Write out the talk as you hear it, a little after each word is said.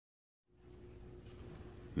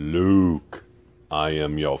Luke, I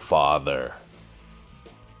am your father.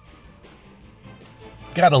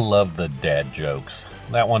 Gotta love the dad jokes.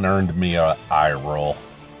 That one earned me an eye roll.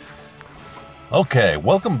 Okay,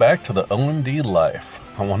 welcome back to the O&D life.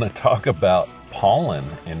 I want to talk about pollen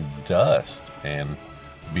and dust and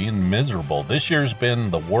being miserable. This year's been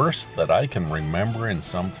the worst that I can remember in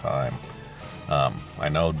some time. I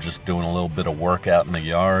know just doing a little bit of work out in the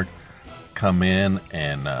yard, come in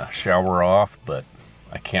and shower off, but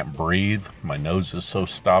I can't breathe. My nose is so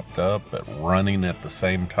stopped up, but running at the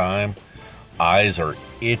same time. Eyes are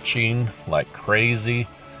itching like crazy,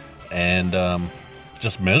 and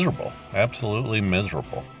just miserable, absolutely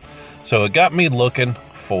miserable. So it got me looking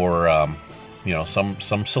for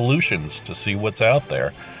some solutions to see what's out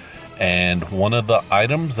there. And one of the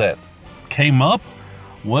items that came up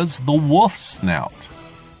was the Wolfsnout.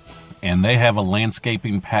 And they have a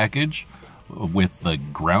landscaping package with the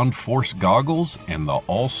ground force goggles and the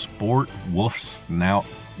all sport Wolfsnout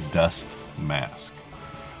dust mask.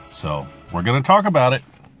 So we're going to talk about it.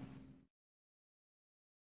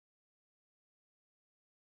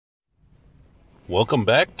 Welcome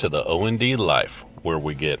back to the O&D life, where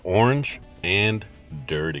we get orange and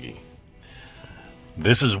dirty.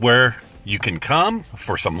 This is where you can come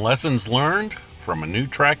for some lessons learned from a new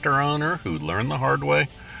tractor owner who learned the hard way,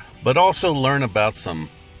 but also learn about some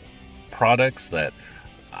products that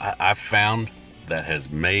I've found that has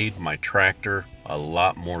made my tractor a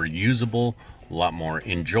lot more usable, a lot more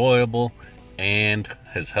enjoyable, and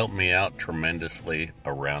has helped me out tremendously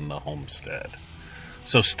around the homestead.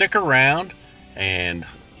 So stick around, and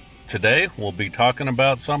today we'll be talking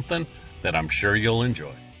about something that I'm sure you'll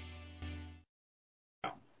enjoy.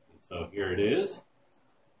 So here it is.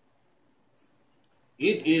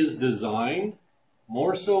 It is designed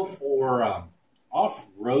more so for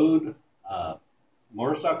off-road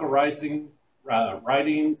motorcycle riding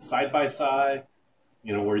side by side,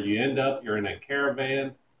 where you end up, you're in a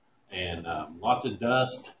caravan and lots of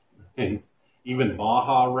dust, and even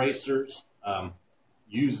Baja racers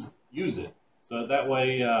use it. So that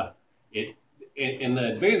way, and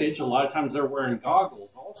the advantage, a lot of times they're wearing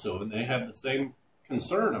goggles also, and they have the same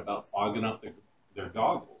concern about fogging up their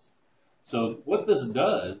goggles. So what this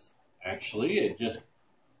does, actually, it just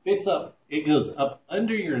fits up, it goes up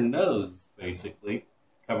under your nose, basically,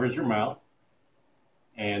 covers your mouth,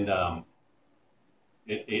 and the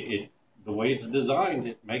way it's designed,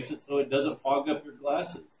 it makes it so it doesn't fog up your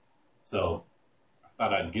glasses. So I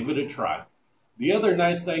thought I'd give it a try. The other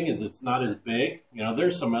nice thing is it's not as big.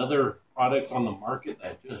 There's some other products on the market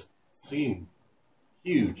that just seem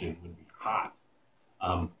huge and would be hot.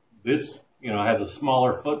 This, has a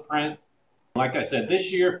smaller footprint. Like I said,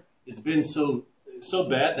 this year it's been so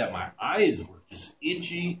bad that my eyes were just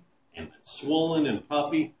itchy and swollen and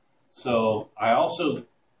puffy. So I also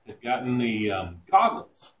have gotten the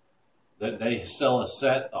goggles that they sell a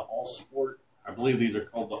set, the All Sport. I believe these are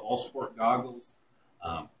called the All Sport goggles,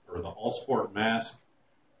 or the All Sport mask.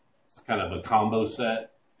 It's kind of a combo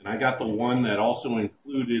set. And I got the one that also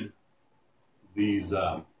included these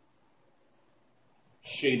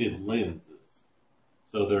shaded lenses.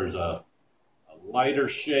 So there's a lighter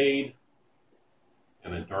shade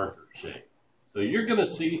and a darker shade. So you're going to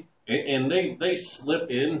see, and they slip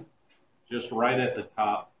in just right at the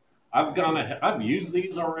top. I've used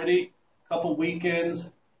these already a couple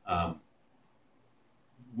weekends.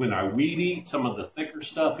 When I weed eat some of the thicker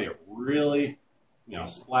stuff, it really,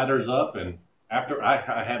 splatters up, and after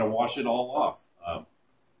I had to wash it all off.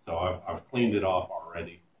 So I've cleaned it off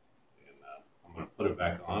already, and I'm going to put it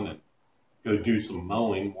back on and go do some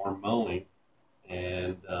more mowing,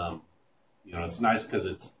 and it's nice because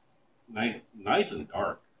it's nice and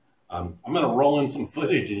dark. I'm going to roll in some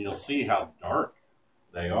footage, and you'll see how dark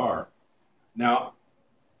they are. Now,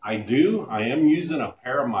 I am using a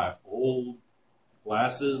pair of my old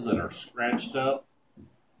glasses that are scratched up,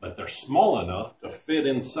 but they're small enough to fit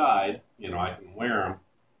inside. I can wear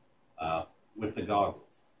them with the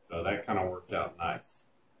goggles. So that kind of works out nice.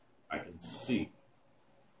 I can see.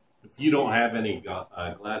 If you don't have any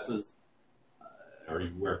glasses or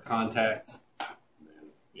you wear contacts,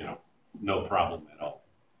 then, no problem at all.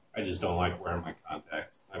 I just don't like wearing my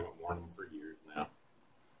contacts. I haven't worn them for years now.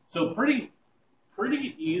 So pretty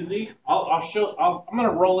easy. I'm going to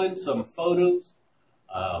roll in some photos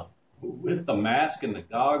with the mask and the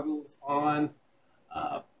goggles on,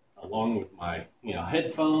 along with my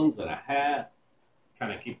headphones and a hat,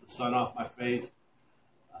 kind of keep the sun off my face.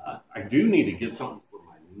 I do need to get something for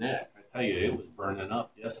my neck. I tell you, it was burning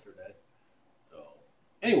up yesterday. So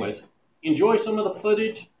anyways, enjoy some of the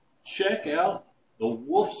footage. Check out the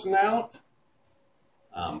Wolfsnout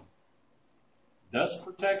dust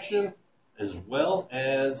protection as well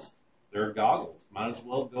as their goggles. Might as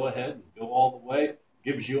well go ahead and go all the way.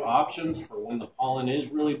 Gives you options for when the pollen is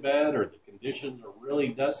really bad or the conditions are really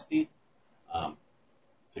dusty,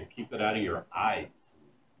 to keep it out of your eyes.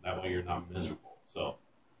 That way you're not miserable. So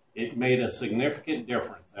it made a significant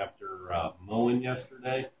difference after mowing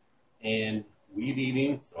yesterday and weed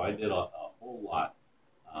eating. So I did a whole lot.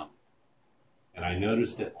 And I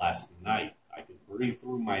noticed it last night. I could breathe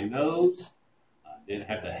through my nose. Didn't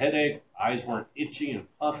have the headache. Eyes weren't itchy and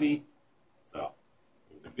puffy. So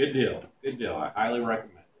it was a good deal. Good deal. I highly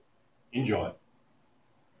recommend it. Enjoy.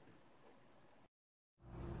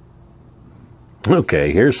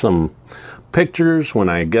 Okay, here's some pictures when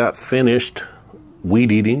I got finished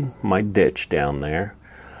weed eating my ditch down there.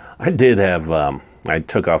 I did have, I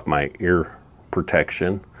took off my ear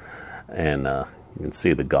protection, and you can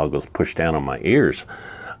see the goggles pushed down on my ears.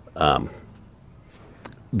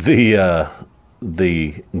 There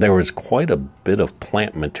was quite a bit of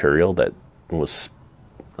plant material that was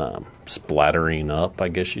splattering up, I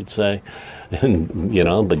guess you'd say. And, you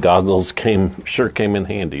know, the goggles sure came in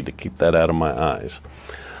handy to keep that out of my eyes.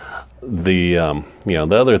 The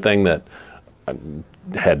other thing that I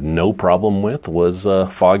had no problem with was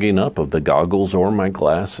fogging up of the goggles or my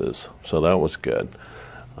glasses. So that was good.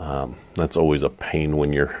 That's always a pain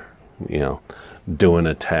when you're, doing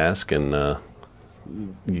a task and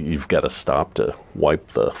you've got to stop to wipe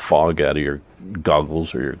the fog out of your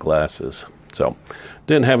goggles or your glasses. So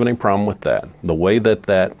didn't have any problem with that. The way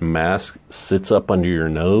that mask sits up under your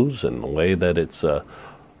nose and the way that it's, the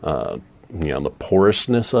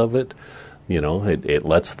porousness of it, it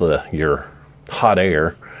lets your hot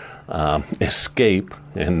air escape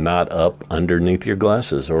and not up underneath your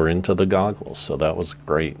glasses or into the goggles. So that was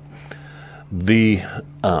great.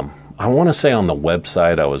 I want to say on the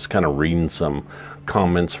website, I was kind of reading some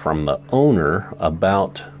comments from the owner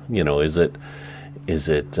about, is it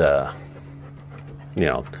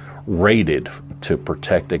rated to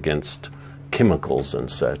protect against chemicals and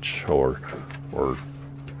such, or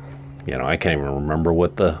I can't even remember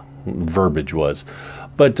what the verbiage was,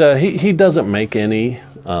 but he doesn't make any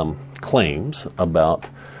claims about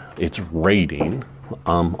its rating.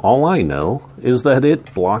 All I know is that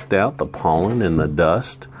it blocked out the pollen and the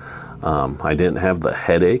dust. I didn't have the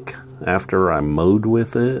headache after I mowed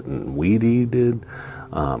with it and weed eated,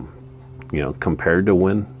 compared to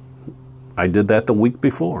when I did that the week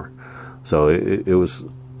before. So it was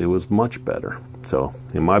much better. So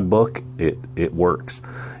in my book, it works.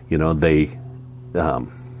 They a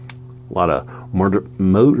lot of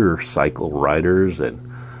motorcycle riders and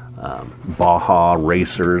Baja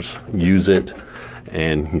racers use it,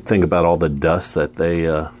 and you think about all the dust that they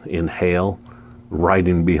inhale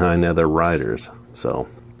riding behind other riders. So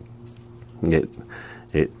it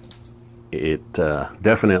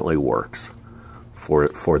definitely works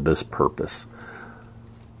for this purpose.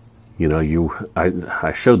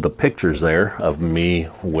 I showed the pictures there of me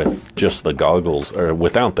with just the goggles, or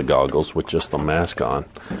without the goggles, with just the mask on,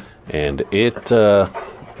 and it was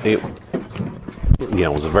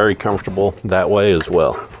very comfortable that way as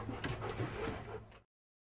well.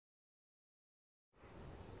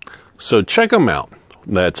 So check them out.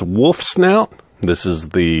 That's Wolfsnout. This is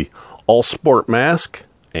the All Sport mask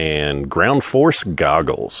and Ground Force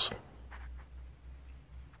goggles.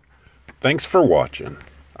 Thanks for watching.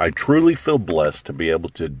 I truly feel blessed to be able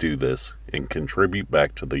to do this and contribute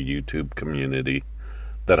back to the YouTube community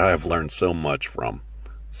that I have learned so much from,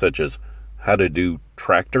 such as how to do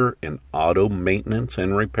tractor and auto maintenance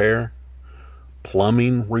and repair,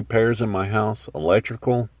 plumbing repairs in my house,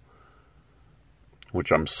 electrical,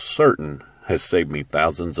 which I'm certain has saved me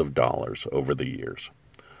thousands of dollars over the years.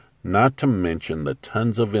 Not to mention the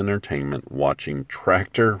tons of entertainment watching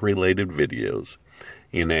tractor-related videos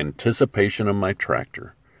in anticipation of my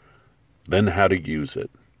tractor, then how to use it,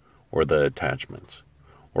 or the attachments,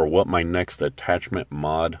 or what my next attachment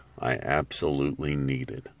mod I absolutely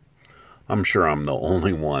needed. I'm sure I'm the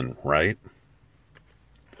only one, right?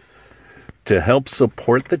 To help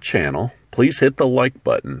support the channel, please hit the like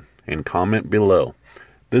button and comment below.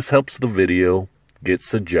 This helps the video get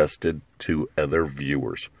suggested to other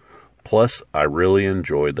viewers. Plus, I really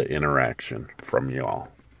enjoy the interaction from y'all.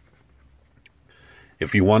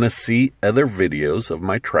 If you want to see other videos of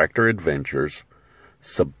my tractor adventures,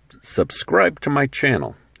 subscribe to my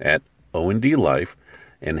channel at O&D Life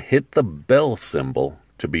and hit the bell symbol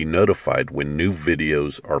to be notified when new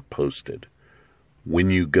videos are posted. When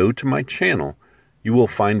you go to my channel, you will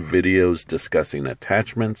find videos discussing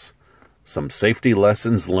attachments, some safety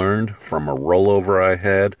lessons learned from a rollover I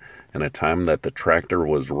had and a time that the tractor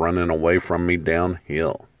was running away from me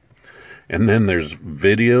downhill, And then there's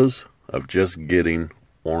videos of just getting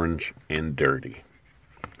orange and dirty.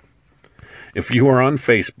 If you are on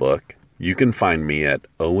Facebook, you can find me at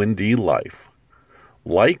O&D Life.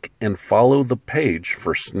 Like and follow the page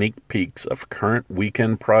for sneak peeks of current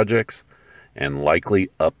weekend projects and likely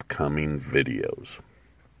upcoming videos.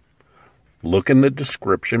 Look in the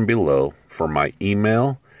description below for my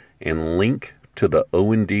email and link to the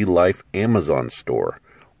O&D Life Amazon store,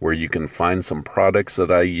 where you can find some products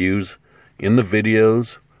that I use in the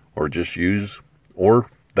videos or just use or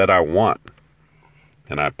that I want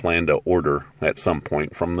and I plan to order at some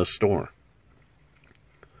point from the store.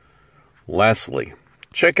 Lastly,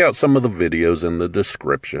 check out some of the videos in the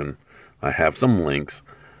description. I have some links.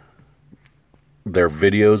 They're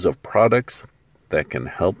videos of products that can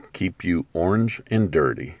help keep you orange and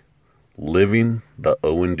dirty, living the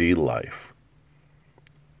O&D life.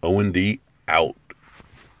 O&D out.